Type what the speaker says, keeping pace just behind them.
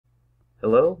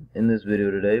Hello, in this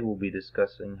video today we'll be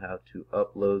discussing how to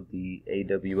upload the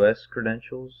AWS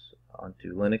credentials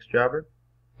onto Linuxjobber.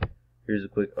 Here's a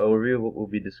quick overview of what we'll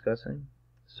be discussing.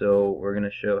 So we're going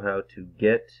to show how to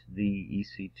get the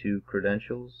Ec2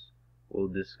 credentials. We'll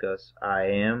discuss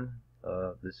IAM,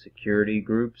 the security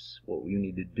groups, what you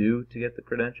need to do to get the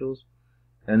credentials,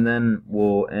 and then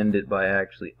we'll end it by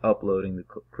actually uploading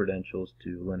the credentials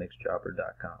to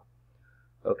Linuxjobber.com.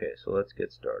 Okay, so let's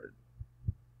get started.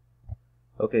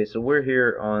 Okay, so we're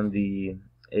here on the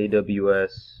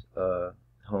AWS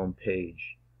home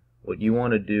page. What you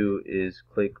want to do is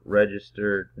click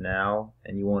register now,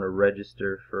 and you want to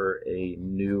register for a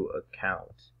new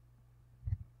account.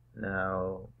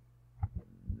 Now,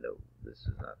 no, this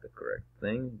is not the correct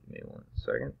thing. Give me 1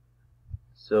 second.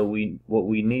 So what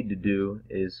we need to do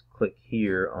is click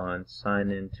here on sign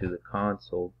into the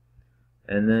console.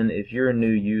 And then if you're a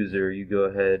new user, you go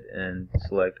ahead and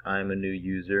select I'm a new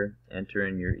user, enter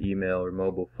in your email or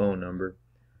mobile phone number,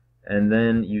 and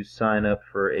then you sign up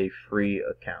for a free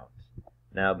account.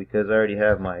 Now because I already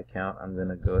have my account, I'm going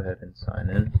to go ahead and sign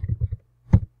in.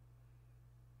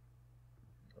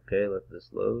 Okay, let this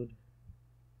load.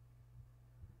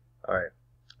 Alright,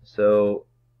 so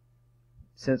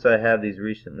since I have these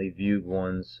recently viewed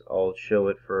ones, I'll show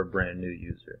it for a brand new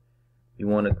user. You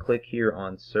want to click here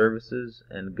on Services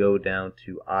and go down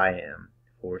to IAM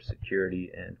for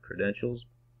Security and Credentials.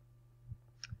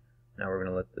 Now we're going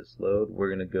to let this load. We're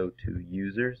going to go to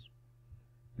Users.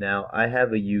 Now I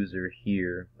have a user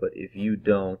here, but if you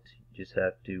don't, you just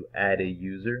have to add a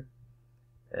user.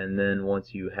 And then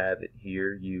once you have it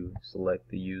here, you select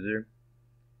the user.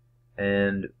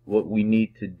 And what we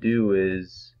need to do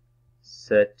is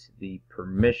set the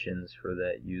permissions for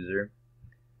that user.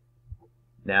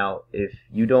 Now, if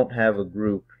you don't have a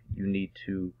group, you need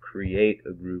to create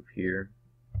a group here.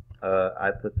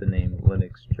 I put the name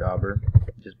Linuxjobber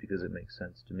just because it makes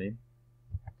sense to me.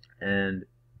 And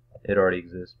it already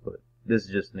exists, but this is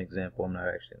just an example. I'm not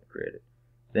actually going to create it.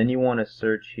 Then you want to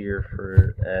search here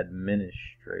for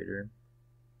administrator.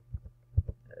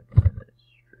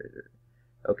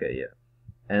 Okay, yeah.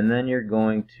 And then you're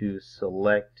going to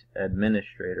select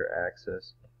administrator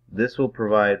access. This will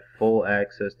provide full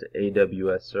access to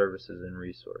AWS services and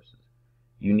resources.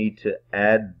 You need to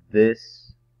add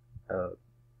this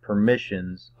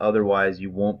permissions, otherwise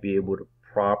you won't be able to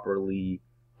properly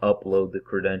upload the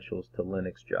credentials to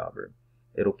Linuxjobber.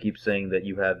 It'll keep saying that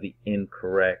you have the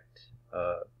incorrect,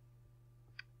 I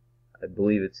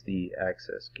believe it's the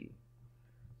access key.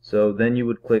 So then you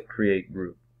would click Create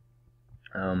Group.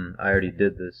 I already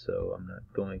did this, so I'm not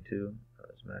going to.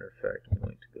 As a matter of fact, I'm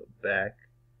going to go back.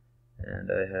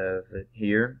 And I have it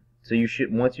here. So you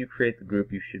should, once you create the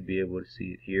group, you should be able to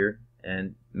see it here.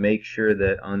 And make sure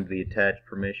that under the attached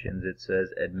permissions it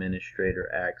says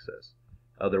administrator access.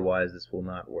 Otherwise this will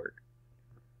not work.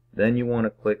 Then you want to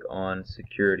click on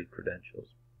security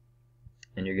credentials.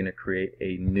 And you're going to create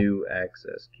a new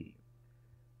access key.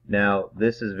 Now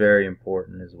this is very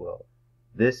important as well.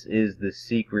 This is the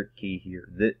secret key here.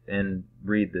 And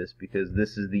read this, because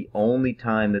this is the only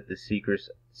time that the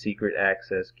secret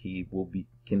access key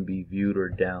can be viewed or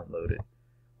downloaded.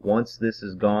 Once this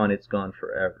is gone, it's gone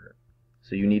forever.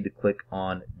 So you need to click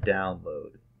on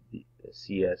download the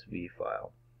CSV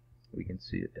file. We can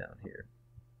see it down here.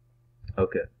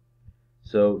 Okay.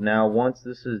 So now once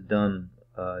this is done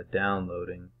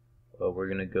downloading, we're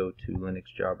going to go to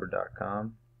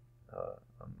Linuxjobber.com.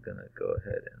 I'm going to go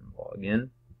ahead and log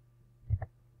in.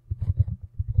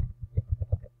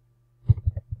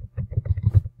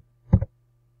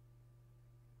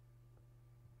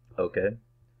 Okay,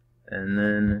 and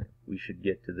then we should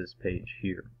get to this page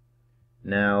here.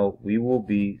 Now we will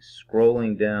be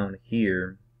scrolling down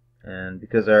here, and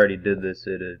because I already did this,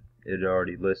 it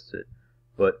already lists it.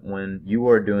 But when you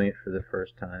are doing it for the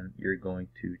first time, you're going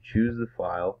to choose the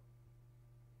file,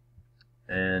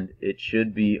 and it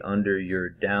should be under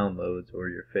your downloads or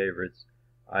your favorites,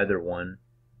 either one.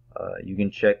 You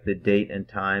can check the date and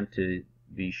time to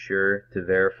be sure to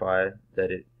verify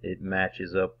that it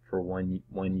matches up for when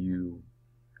you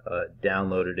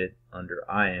downloaded it under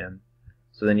IAM.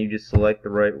 So then you just select the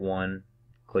right one,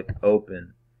 click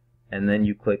open, and then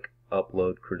you click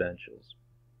upload credentials.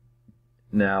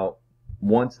 Now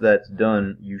once that's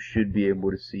done, you should be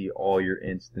able to see all your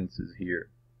instances here.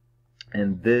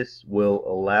 And this will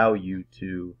allow you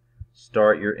to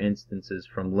start your instances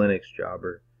from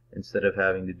Linuxjobber instead of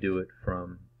having to do it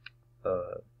from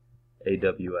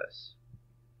AWS.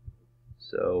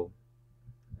 So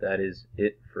that is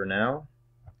it for now.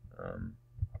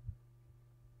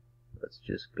 Let's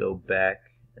just go back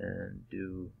and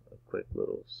do a quick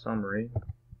little summary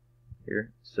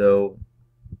here. So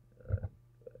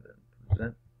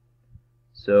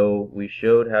So we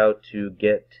showed how to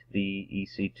get the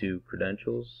Ec2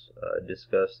 credentials,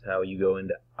 discussed how you go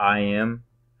into IAM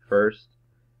first,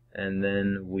 and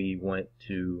then we went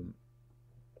to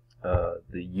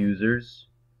the users.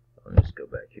 Let me just go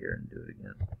back here and do it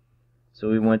again. So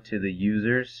we went to the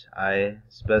users. I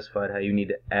specified how you need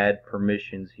to add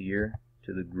permissions here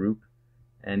to the group,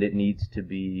 and it needs to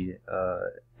be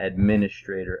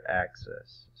administrator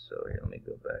access. So here, let me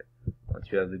go back. Once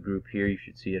you have the group here, you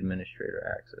should see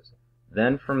administrator access.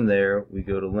 Then from there, we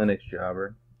go to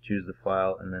Linuxjobber, choose the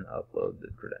file, and then upload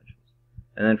the credentials.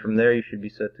 And then from there, you should be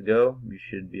set to go. You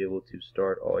should be able to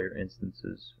start all your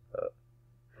instances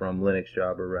from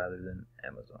Linuxjobber rather than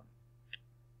Amazon.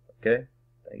 Okay?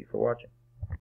 Thank you for watching.